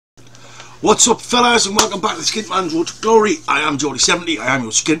What's up, fellas, and welcome back to the Skint Man's Road to Glory. I am Jordy70, I am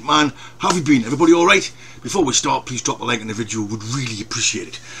your Skint Man. How have you been? Everybody alright? Before we start, please drop a like on the video, would really appreciate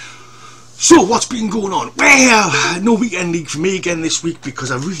it. So, what's been going on? Well, no weekend league for me again this week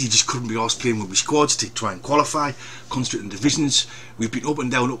because I really just couldn't be arsed playing with my squads to try and qualify, concentrate on divisions. We've been up and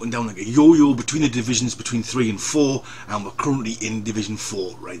down like a yo-yo between the divisions, between 3 and 4, and we're currently in Division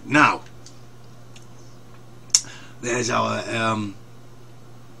 4 right now. There's our,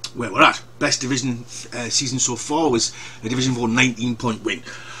 where we're at. Best division season so far was a Division 4 19-point win.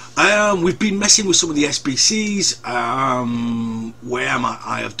 We've been messing with some of the SBCs, where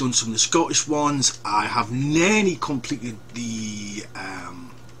I have done some of the Scottish ones. I have nearly completed the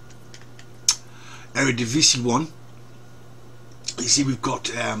Eredivisie one. You see, we've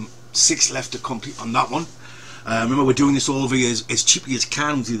got 6 left to complete on that one. Remember, we're doing this all over as cheaply as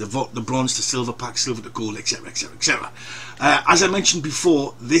can, with the bronze to silver pack, silver to gold, etc, etc, etc. As I mentioned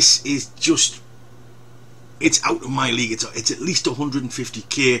before, this is just, it's out of my league. It's at least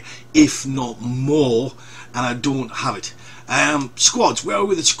 150k, if not more, and I don't have it. Squads, where are we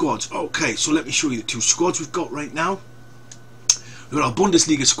with the squads? Okay, so let me show you the 2 squads we've got right now. We've got our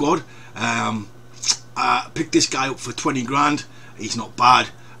Bundesliga squad. I picked this guy up for 20 grand. He's not bad.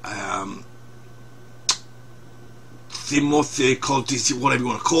 Whatever you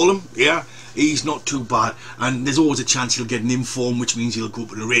want to call him, yeah, he's not too bad, and there's always a chance he'll get an inform, which means he'll go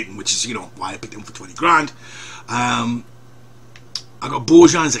up in a rating, which is, you know, why I picked him for 20 grand. I got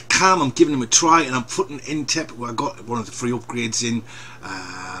Bojan as a cam. I'm giving him a try, and I'm putting Intep, where I got one of the free upgrades in,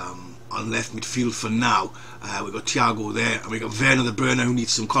 on left midfield for now. We've got Thiago there, and we've got Werner the Burner, who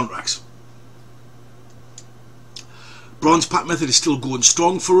needs some contracts. Bronze pack method is still going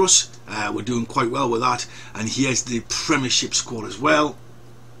strong for us. We're doing quite well with that, and here's the Premiership squad as well.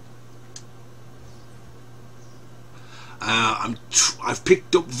 I've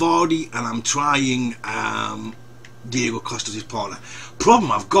picked up Vardy, and I'm trying Diego Costa as his partner.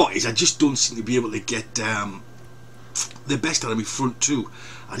 Problem I've got is I just don't seem to be able to get the best out of my front two.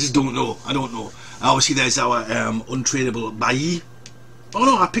 I just don't know. I don't know. Obviously, there's our untradeable Bailly. Oh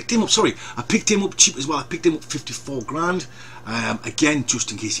no, I picked him up, sorry. I picked him up cheap as well. I picked him up 54 grand. Again,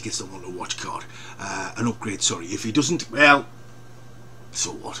 just in case he gets the one watch card. An upgrade, sorry. If he doesn't, well,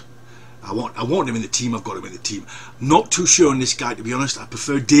 so what? I want him in the team. I've got him in the team. Not too sure on this guy, to be honest. I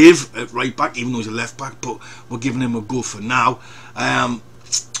prefer Dave at right back, even though he's a left back, but we're giving him a go for now.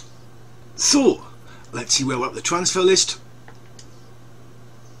 So, let's see where we're at the transfer list.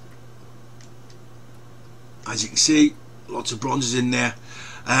 As you can see, lots of bronzes in there.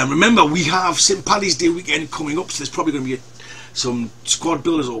 Remember, we have St. Paddy's Day weekend coming up, so there's probably going to be some squad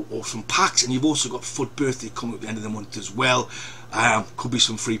builders or some packs, and you've also got Foot Birthday coming up at the end of the month as well. Could be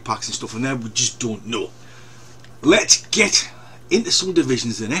some free packs and stuff in there, we just don't know. Let's get into some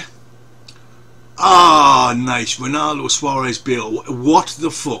divisions then, eh? Ah, nice. Ronaldo, Suarez, Bale. What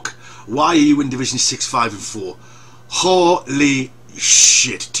the fuck? Why are you in Division 6, 5 and 4? Holy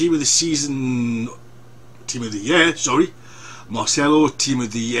shit. Team of the season... Team of the year, sorry. Marcelo, team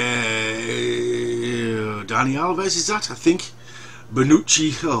of the year, Dani Alves, is that, I think.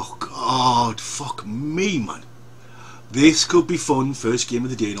 Bonucci, oh god, fuck me, man. This could be fun, first game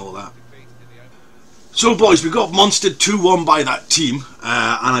of the day and all that. So boys, we got monstered 2-1 by that team,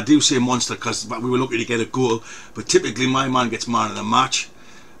 and I do say monster because we were lucky to get a goal, but typically my man gets man of the match.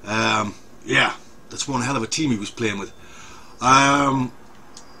 Yeah, that's one hell of a team he was playing with.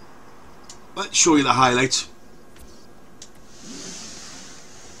 Let's show you the highlights.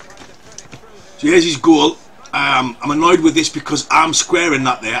 So here's his goal. I'm annoyed with this because I'm squaring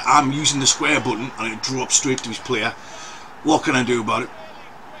that there. I'm using the square button and it drew up straight to his player. What can I do about it?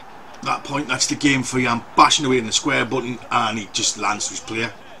 That point, that's the game for you. I'm bashing away in the square button and he just lands to his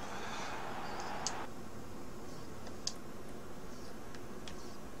player.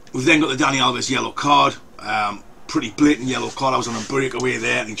 We've then got the Dani Alves yellow card. Pretty blatant yellow card. I was on a breakaway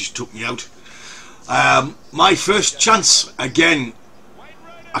there and he just took me out. My first chance, again,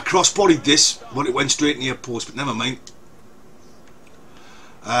 I cross-bodied this, but it went straight near post, but never mind.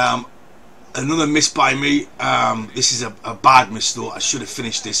 Another miss by me. This is a bad miss though. I should have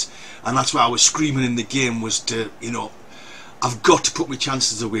finished this, and that's why I was screaming in the game, was to, you know, I've got to put my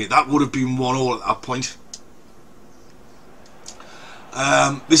chances away. That would have been 1-1 at that point.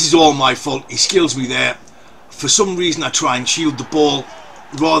 This is all my fault. He skills me there. For some reason I try and shield the ball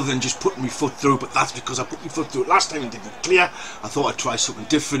rather than just putting my foot through, but that's because I put my foot through it last time and didn't clear. I thought I'd try something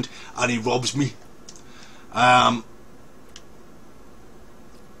different and he robs me.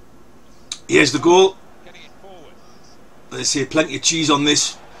 Here's the goal. Let's say plenty of cheese on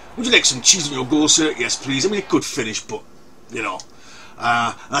this. Would you like some cheese on your goal, sir? Yes please. I mean, it could finish, but you know,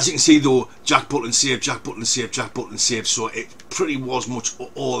 As you can see though, Jack Butland saved, Jack Butland saved, Jack Butland saved, so it pretty was much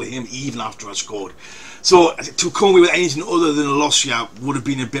all of him even after I scored. So to come away with anything other than a loss, yeah, would have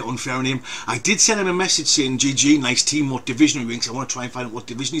been a bit unfair on him. I did send him a message saying, GG, nice team, what division are you in? Because I want to try and find out what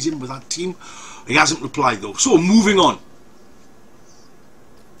division he's in with that team. He hasn't replied though. So moving on.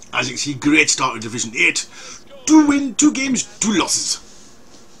 As you can see, great start of Division 8. 2 wins, 2 games, 2 losses.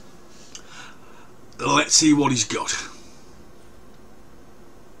 Let's see what he's got.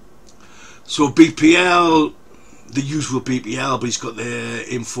 So BPL, the usual BPL, but he's got the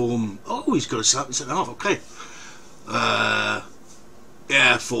inform. Oh, he's got a centre half. Okay.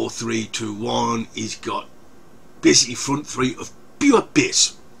 Yeah, 4-3-2-1. He's got basically front three of pure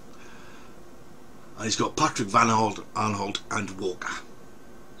pace. And he's got Patrick Van Aanholt and Walker.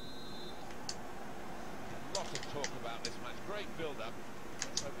 Lots of talk about this match. Great build-up.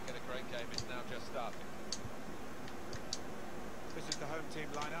 Let's hope we get a great game. It's now just starting. This is the home team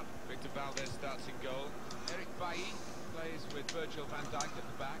lineup. Victor Valdez starts in goal. Eric Bailly plays with Virgil van Dijk at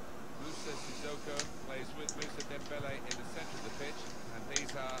the back. Moussa Sissoko plays with Moussa Dembele in the centre of the pitch. And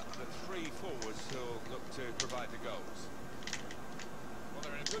these are the 3 forwards who'll look to provide the goals. Well,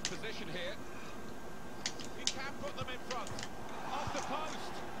 they're in a good position here. He can put them in front. Off the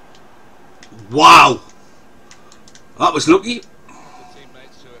post. Wow! That was lucky. The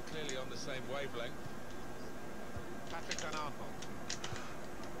teammates who are clearly on the same wavelength. Patrick Van Aanholt.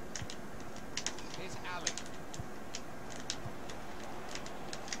 Here's Ali.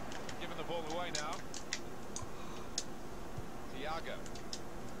 Giving the ball away now. Thiago.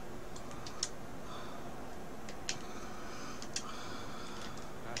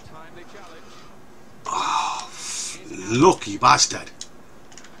 A timely challenge. Oh, lucky bastard.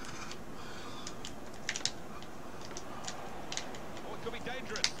 Oh, it could be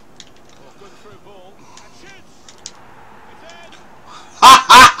dangerous. Oh, good through ball. And shoots. It's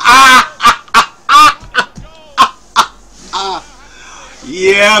in.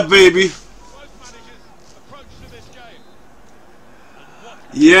 Yeah, baby. Both managers approach to this game.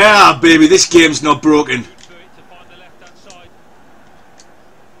 Yeah, baby. This game's not broken. So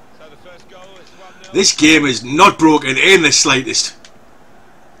the first goal is 1-0. This game is not broken in the slightest.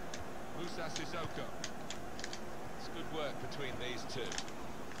 Moussa Sissoko. It's good work between these two.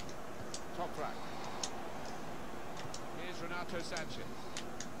 Top rack. Here's Renato Sanchez.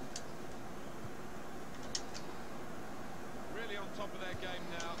 Really on top of their game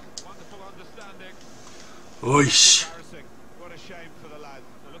now. Wonderful understanding. Oish. Embarrassing. What a shame for the lad.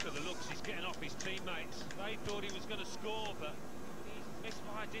 Now look at the looks he's getting off his teammates. They thought he was going to score, but he's missed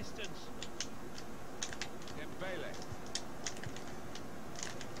by a distance. Dembele.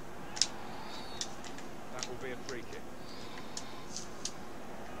 That will be a free kick.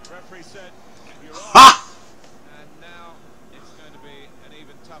 Referee said, you're on. Ha! And now it's going to be an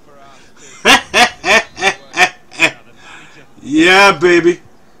even tougher ask to Now the manager Yeah, baby.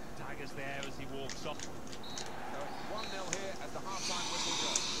 daggers there as he walks off. So it's 1-0 here as the half-time whistle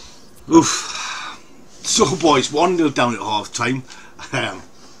goes. Oof. So, boys, 1-0 down at half time.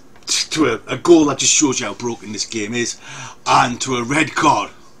 To a goal that just shows you how broken this game is, and to a red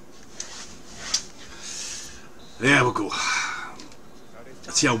card. There we go.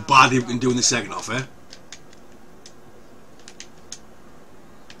 Let's see how badly we can do in the second half, eh?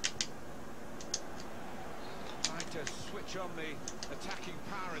 Trying to switch on the attacking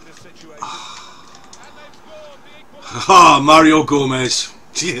power in this situation. And they've scored the equaliser. Ah, Mario Gomez.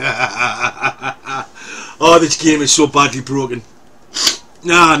 Oh, this game is so badly broken.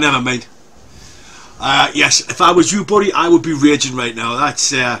 Nah, never mind. Yes, if I was you, buddy, I would be raging right now.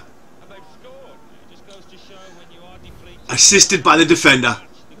 That's And they've scored. It just goes to show when you are depleted. assisted by the defender.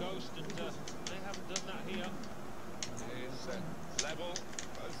 The ghost, and they haven't done that here. Is level.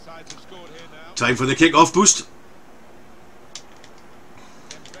 Both sides have scored here now. Time for the kick-off boost.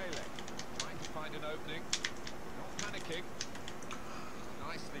 Dembele trying to find an opening. Not panicking.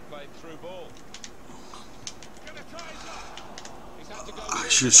 Nicely played through ball. Gonna try his luck. He's had to go. I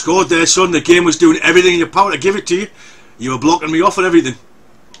should have scored there, son. The game was doing everything in your power to give it to you. You were blocking me off and everything.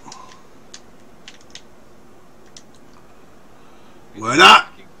 Where that?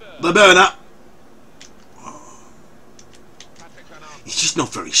 The burner. Patrick Van Aanholt. He's just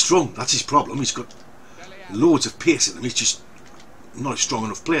not very strong. That's his problem. He's got loads of pace in him. He's just not a strong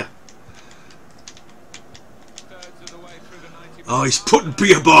enough player. Thirds of the way through the 90 Oh, he's putting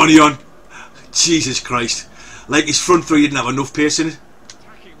Beer Barney on. Jesus Christ. Like his front three didn't have enough pace in it.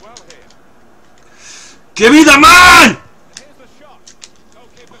 attacking well here. Give me the man! And here's the shot.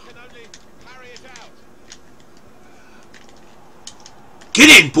 Goalkeeper can only parry it out.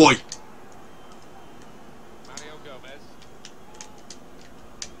 Get in, boy. Mario Gomez.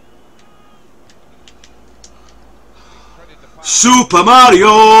 Super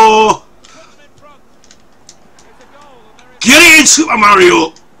Mario! Get in, Super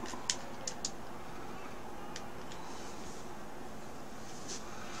Mario!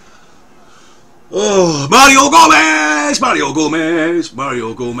 Oh, Mario Gomez! Mario Gomez!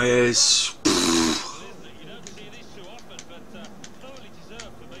 Mario Gomez! You don't see this too often, but totally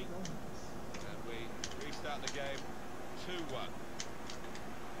deserved for me. And we restart the game 2-1.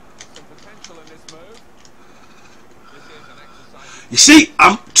 Some potential in this move. This is an exercise. You see,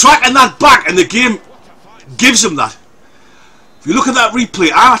 I'm tracking that back and the game gives him that. If you look at that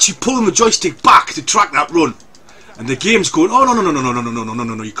replay, I'm actually pulling the joystick back to track that run. And the game's going, oh no, no, no, no, no, no, no, no, no,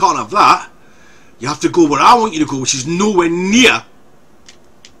 no, no, you can't have that. You have to go where I want you to go, which is nowhere near.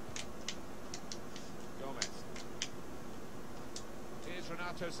 Gomez. Here's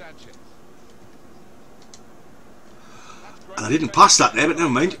Renato Sanchez. And I didn't pass that there, but never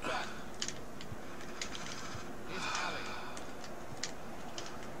mind. Here's Ali.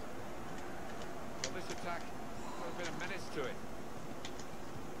 Well, this attack got a bit of menace to it.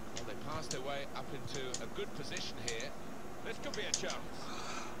 Well, they passed their way up into a good position here. This could be a chance.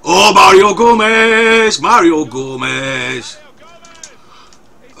 Oh, Mario Gomez! Mario Gomez!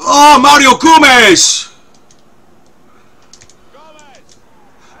 Oh, Mario Gomez!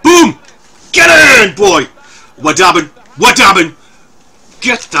 Boom! Get in, boy! We're dabbing! We're dabbing!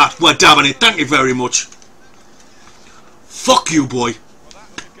 Get that! We're dabbing it! Thank you very much! Fuck you, boy!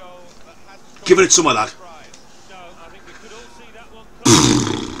 Giving it some of that. No, I think we could all see that one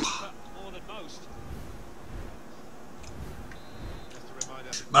coming, but more than most. Just a reminder.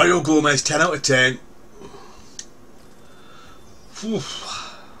 Mario Gomez, 10 out of 10. Whew.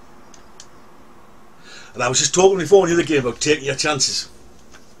 And I was just talking before in the other game about taking your chances.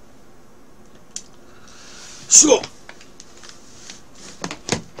 So,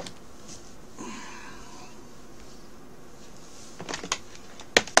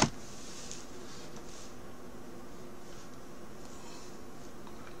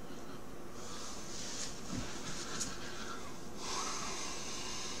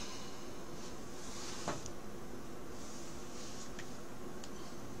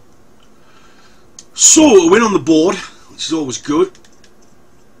 a win on the board, which is always good.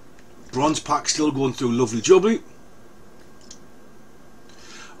 Bronze pack still going through lovely jubbly.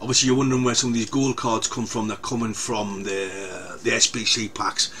 Obviously you're wondering where some of these gold cards come from. They're coming from the SBC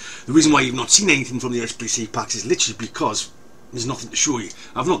packs. The reason why you've not seen anything from the SBC packs is literally because there's nothing to show you.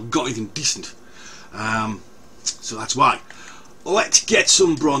 I've not got anything decent. So that's why. Let's get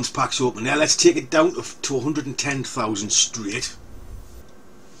some bronze packs open there. Let's take it down to 110,000 straight.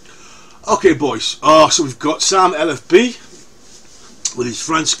 Okay, boys. So we've got Sam LFB with his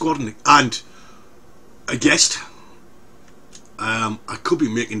France squad and a guest. I could be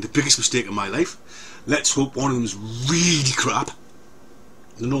making the biggest mistake of my life. Let's hope one of them's really crap.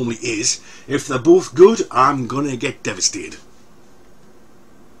 There normally is. If they're both good, I'm gonna get devastated.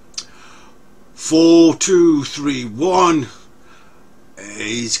 4, 2, 3, 1.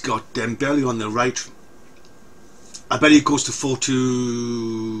 He's got Dembele on the right. I bet he goes to 4,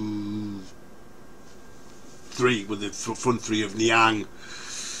 2, 3 with the front three of Niang,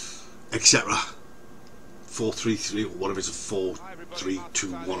 etc. 4, 3, 3 or whatever it's a 4, 3,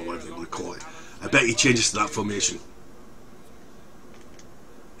 2, 1 or whatever they want to call it. I bet he changes to that formation.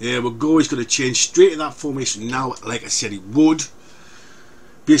 Here we go. He's going to change straight to that formation now, like I said he would.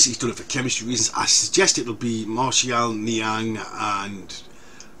 Basically, he's done it for chemistry reasons. I suggest it'll be Martial, Niang, and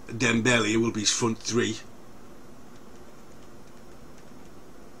Dembele will be his front three.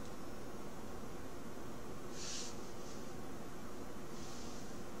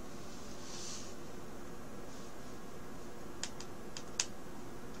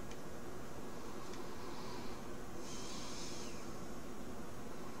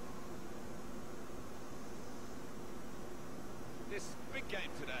 This big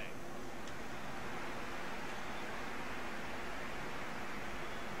game today.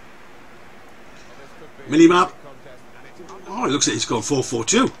 Well, this could be Mini-map. a contest, and it's Oh, it looks like he's gone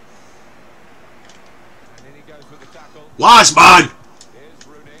 4-4-2. and in he goes with the tackle. Wise man! Here's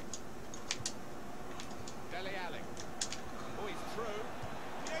Rooney. Dele Alli. Oh, he's through.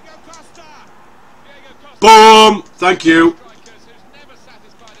 Diego Costa. Diego Costa. Boom! Thank you. Strikers who's never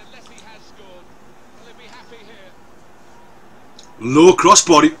satisfied unless he has scored. Will he be happy here? Low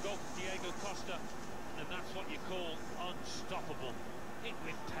crossbody. Got Diego Costa, and that's what you call unstoppable. Hit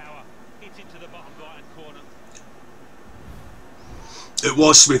with power, hit into the bottom right-hand corner. It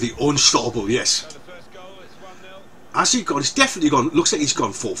was Smithy. Unstoppable, yes. So the first goal is 1-0. Has he gone? It's definitely gone. Looks like he's gone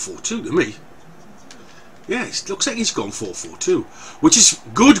 4-4-2 to me. Yeah, it looks like he's gone 4-4-2. Which is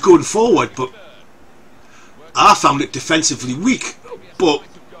good going forward, but I found it defensively weak, but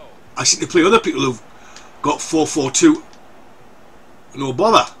I seem to play other people who've got 4-4-2, no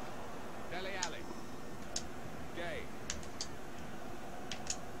bother.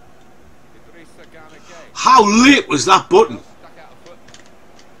 How late was that button?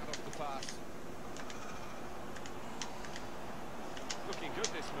 Looking good,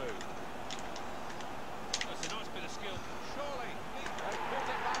 this move. That's a nice bit of skill. Surely.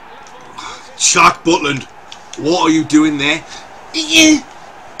 Shark Butland, what are you doing there?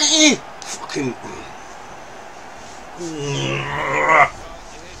 Fucking.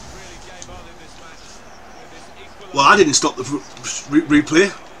 Well, I didn't stop the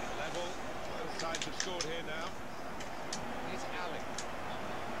replay.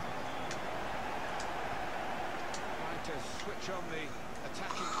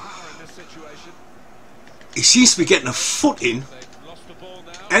 He seems to be getting a foot in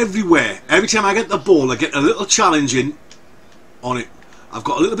everywhere. Every time I get the ball, I get a little challenge in on it. I've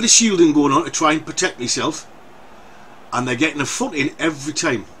got a little bit of shielding going on to try and protect myself, and they're getting a foot in every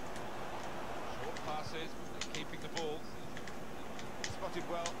time. Short passes, keeping the ball. Spotted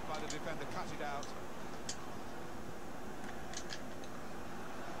well by the defender, cut it out.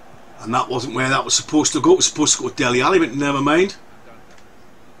 And that wasn't where that was supposed to go. It was supposed to go to Dele Alli, but never mind.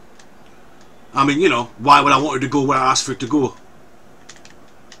 I mean, you know, why would I want it to go where I asked for it to go? Now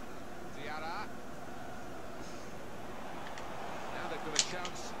they've got a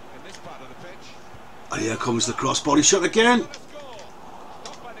chance in this part of the pitch. And here comes the cross-body shot again.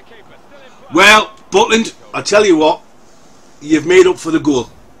 Well, Butland, I tell you what, you've made up for the goal.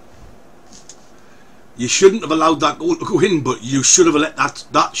 You shouldn't have allowed that goal to go in, but you should have let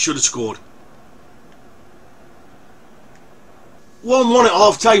that should have scored. 1-1 at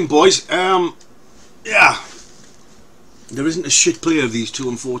half time, boys. Yeah, there isn't a shit player of these two,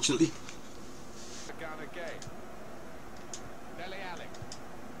 unfortunately.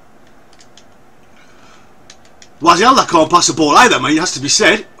 Wazelda can't pass the ball either, man. It has to be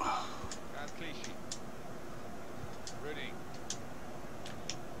said.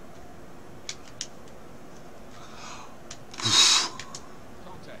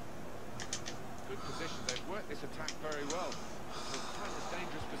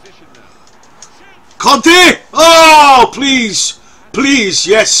 Conte! Oh, please! Please,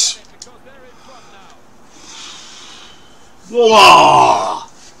 yes! Whoa!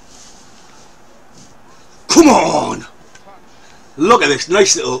 Come on! Look at this,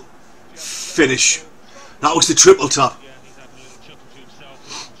 nice little finish. That was the triple tap.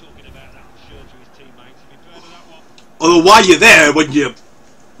 Although why you're there when you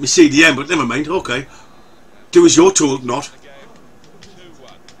see the end, but never mind, okay. Do as you're told, not.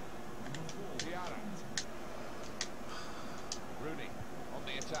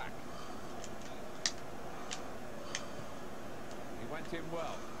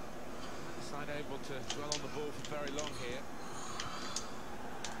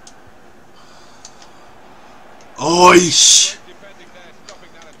 Oish!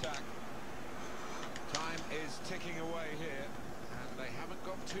 Time is ticking away here, and they haven't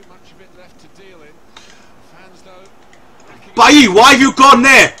got too much of it left to deal in. Fans, though. Bailly, why have you gone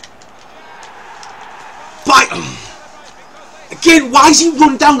there? Again, why is he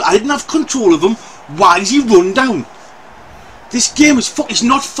run down? I didn't have control of him. Why is he run down? This game is he's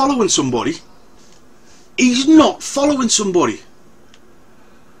not following somebody. He's not following somebody.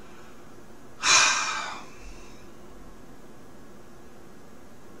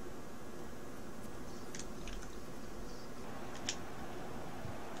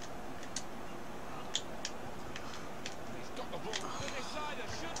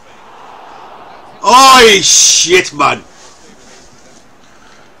 Oh shit, man!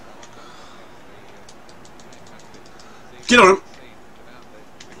 Get on him!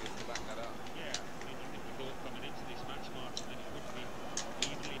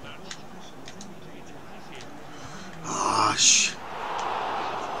 Ah, shit.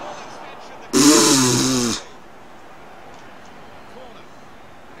 It's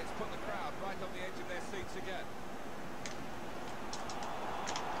put the crowd right on the edge of their seats again.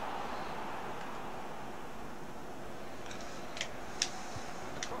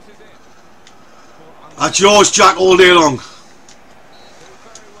 That's yours, Jack, all day long.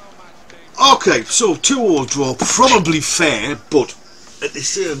 Okay, so 2-2 draw, probably fair, but at the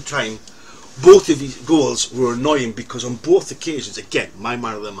same time, both of these goals were annoying because on both occasions, again, my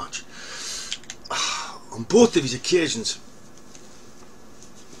man of the match, on both of these occasions,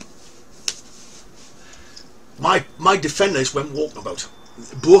 my defenders went walking about.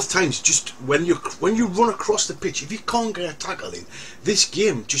 Both times, just when you run across the pitch, if you can't get a tackle in, this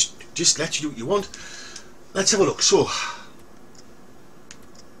game just lets you do what you want. let's have a look. So,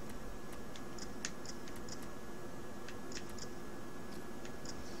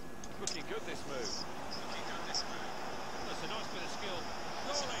 Looking good, this move. That's a nice bit of skill.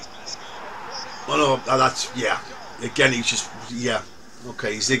 oh no, that's, yeah. Again, he's just, yeah.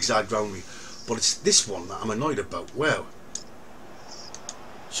 Okay, he zigzagged round me. But it's this one that I'm annoyed about. Wow.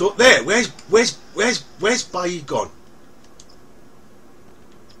 So there, where's Bailly gone?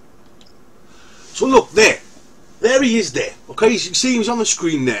 So look, there he is there. Okay, you can see he was on the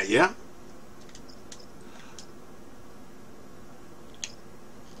screen there, yeah?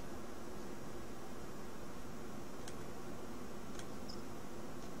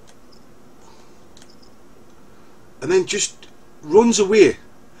 And then just runs away,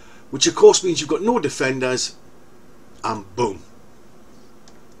 which of course means you've got no defenders, and boom.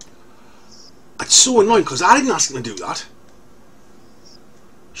 It's so annoying because I didn't ask him to do that.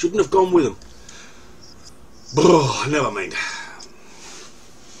 Shouldn't have gone with him. Bro, never mind.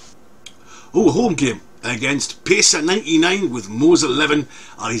 Oh, home game against Pacer 99 with Mo's 11,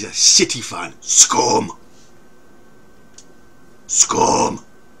 and he's a City fan. Scum. Scum.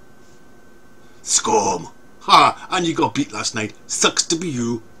 Scum. Ha! And you got beat last night. Sucks to be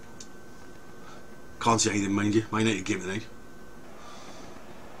you. Can't say anything, mind you. My United game tonight.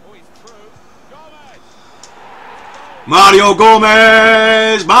 Oh, he's through. Gomez! Mario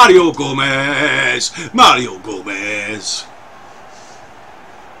Gomez! Mario Gomez! Mario Gomez!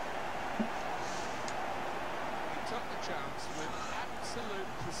 He took the chance with absolute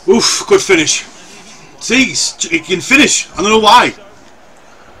precision. Oof, good finish. See, he can finish. I don't know why.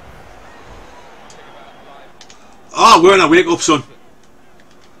 Ah, Werner, wake up, son.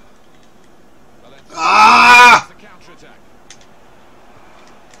 Ah!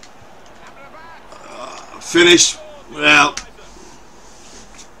 Finish. Well.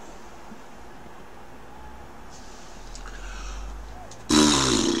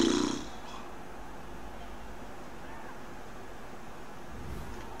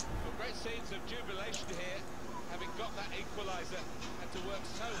 Great scenes of jubilation here, having got that equaliser, had to work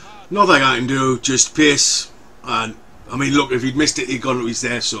so hard. Nothing I can do, just pace. And I mean, look, if he'd missed it, he'd gone to his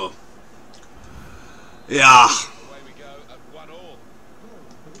there, so yeah. Away we go at 1-1.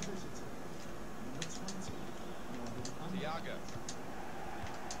 Thiago.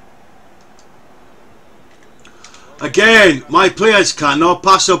 Again, my players cannot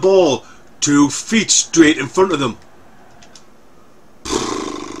pass a ball 2 feet straight in front of them.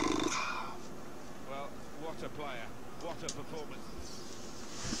 Well, what a player, what a performance.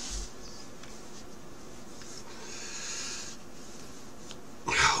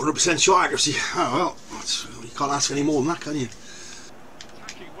 100% shot accuracy. Oh well, you can't ask for any more than that, can you?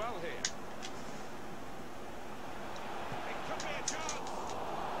 Attacking well here. It could be a chance.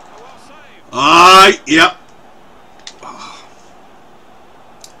 Oh, well saved. Aye, yep.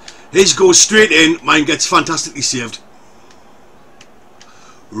 His goes straight in, mine gets fantastically saved.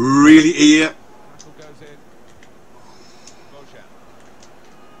 Really here. Tackle goes in. Bojan.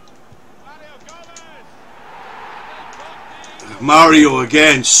 Mario Gomez. Mario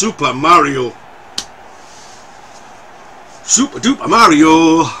again, Super Mario. Super duper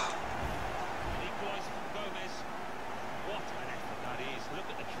Mario. Equaliser from Gomez. What an effort that is. Look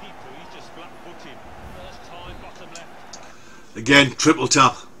at the keeper, he's just flat-footed. First time, bottom left. Again, triple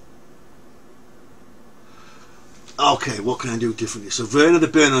tap. Okay, what can I do differently? So Werner the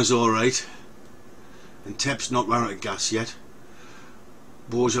burner's alright. And Tep's not run out of gas yet.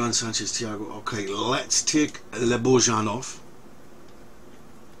 Bojan, Sanchez, Thiago. Okay, let's take Le Bojan off.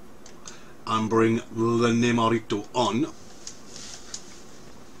 And bring the Neymarito on.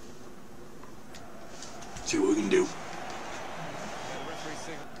 See what we can do. The referee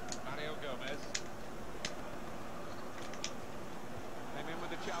signal. Mario Gomez. Came in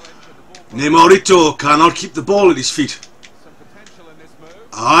with a challenge and the ball. Neymarito cannot keep the ball at his feet. Some potential in this move.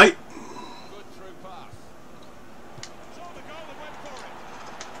 Aye. Good through pass. Saw the goal and went for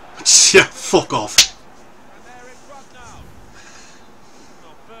it. Yeah, fuck off. And they're in front now.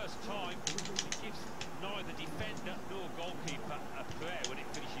 Well, first time, it gives neither defender nor goalkeeper a prayer when it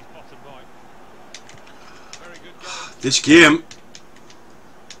finishes bottom right. Very good goal. This game.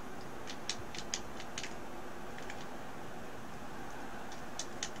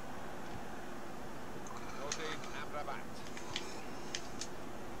 Nordin Amrabat.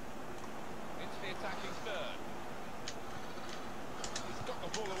 Into the attacking third. He's got the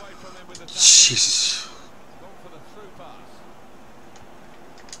ball away from him with the tackle. Jesus. Gone for the through pass.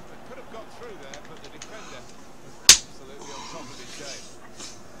 They could have got through there, but the defender was absolutely on top of his game.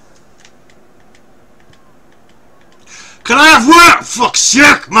 Can I have work? Fuck's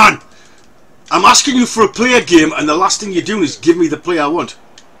sake, man. I'm asking you for a player game, and the last thing you're doing is give me the player I want.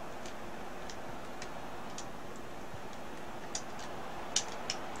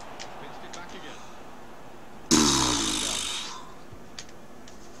 Pinched it back again.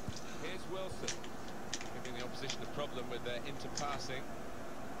 Here's Wilson, giving the opposition a problem with their interpassing.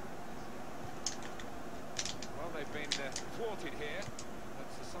 Well, they've been thwarted here.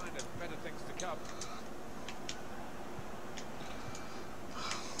 That's a sign of better things to come.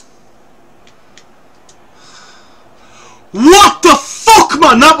 What the fuck,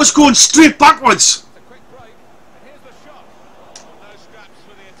 man? That was going straight backwards. It's a quick break, and here's the shot. Well, no scraps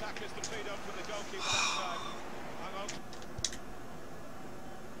for the attackers to feed on from the goalkeeper that time. Hang on.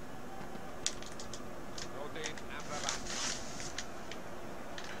 Nordin Amrabat.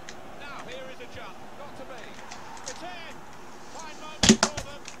 Now here is a jump. Got to be. It's in. Fine moment for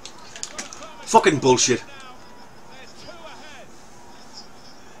them. They've got a firm Fucking bullshit. now. They're two ahead.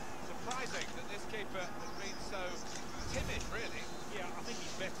 Surprising that this keeper has been so timid, really. Yeah, I think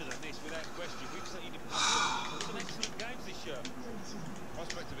he's better than this, without question. We've seen him some excellent games this year.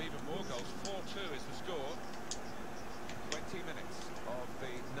 Prospect of even more goals. 4-2 is the score. 20 minutes of the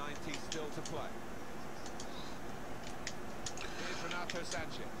 90 still to play. Here's Renato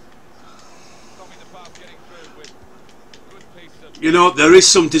Sanchez. Stopping the pass, getting through with a good piece of... You know, there is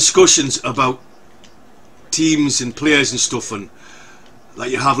some discussions about teams and players and stuff, and like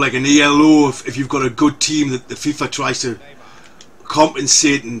you have like an ELO if you've got a good team that the FIFA tries to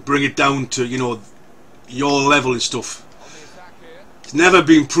compensate and bring it down to, you know, your level and stuff. On the attack here. It's never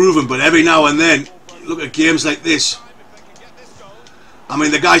been proven, but every now and then, look at games like this. Time if they can get this goal. I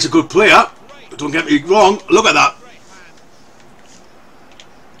mean, the guy's a good player, don't get me wrong, look at that. Great hand.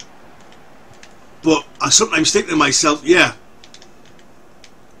 But I sometimes think to myself, yeah,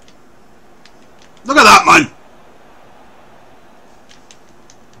 look at that, man.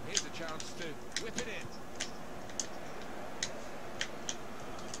 Here's a chance to whip it in.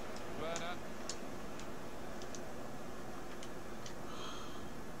 Werner.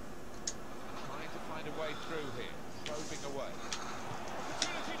 Trying to find a way through here. Probing away.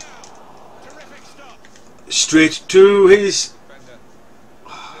 Opportunity now. Terrific stop. Straight to his... Defender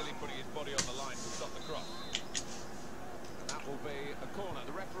really putting his body on the line to stop the cross. And that will be a corner.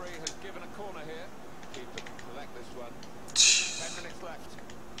 The referee has given a corner here. Keeper can collect this one. 10 minutes left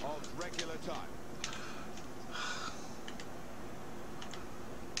of regular time.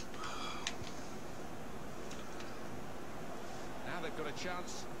 Now they've got a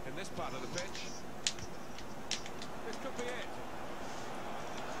chance in this part of the pitch. This could be it.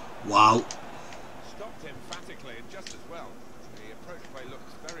 Wow. Stopped emphatically and just as well. The approach play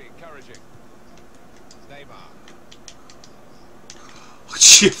looks very encouraging. Neymar.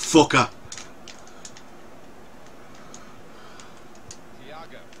 Shit fucker.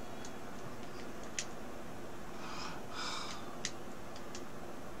 Thiago.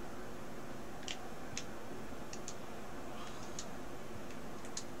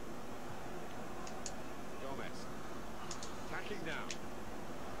 Gomez. Attacking now.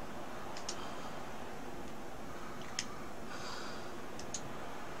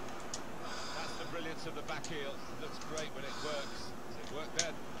 That's the brilliance of the back heel. It looks great when it works. It worked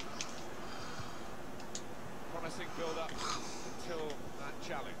then. Promising build-up until that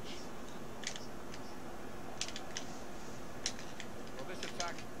challenge. Well, this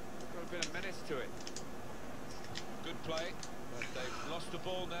attack has got a bit of menace to it. Good play, but they've lost the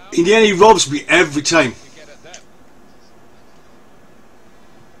ball now. In the end, he robs me every time. To get at them.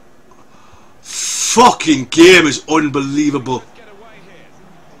 Fucking game is unbelievable. Get away here.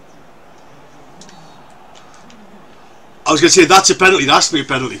 I was going to say, that's a penalty. That has to be a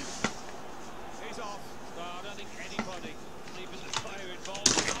penalty. He's off. No, I don't think anybody, even the player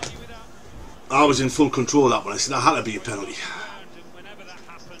involved, can argue with that. I was in full control of that one. I said, that had to be a penalty. Ground, and whenever that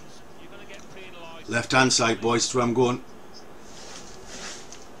happens, you're going to get penalised. Left hand side, boys. That's where I'm going.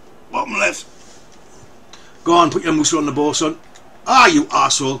 Bottom left. Go on, put your moose on the ball, son. Ah, you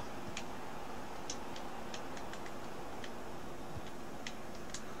arsehole.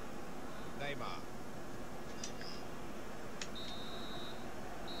 Neymar.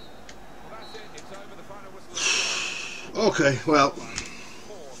 Well, that's it. It's over. The final whistle. Okay, well, 4-2.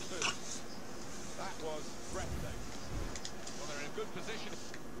 That was breathtaking. Well, they're in a good position.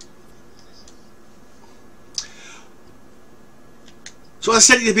 so I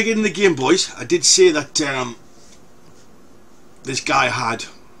said at the beginning of the game, boys, I did say that this guy had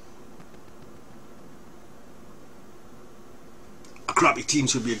a crappy team,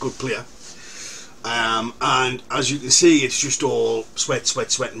 so he'd be a good player. And as you can see, it's just all sweat,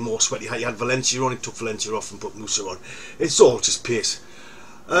 sweat, sweat, and more sweat. He had Valencia on, he took Valencia off and put Musa on. It's all just pace.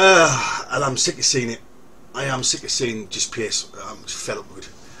 and I'm sick of seeing it. I am sick of seeing just pace. I'm just fed up with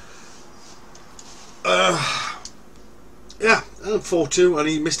it. Yeah, and 4-2, and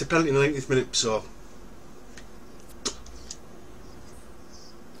he missed a penalty in the 90th minute, so.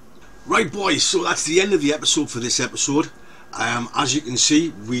 Right, boys, so that's the end of the episode for this episode. As you can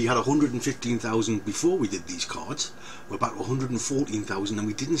see, we had 115,000 before we did these cards. We're back to 114,000, and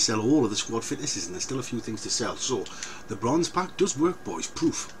we didn't sell all of the squad fitnesses, and there's still a few things to sell. So the bronze pack does work, boys,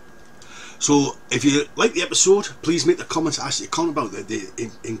 proof. So if you like the episode, please make the comments, ask your comment about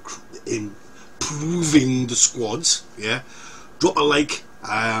improving the squads. Yeah, drop a like,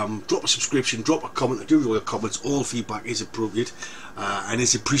 drop a subscription, drop a comment. I do enjoy your comments. All feedback is appropriate and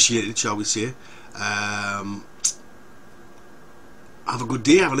is appreciated, shall we say. Have a good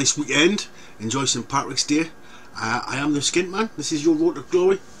day, have a nice weekend, enjoy St. Patrick's Day. I am the Skint Man. This is your road to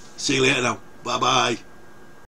glory. See you later now. Bye bye.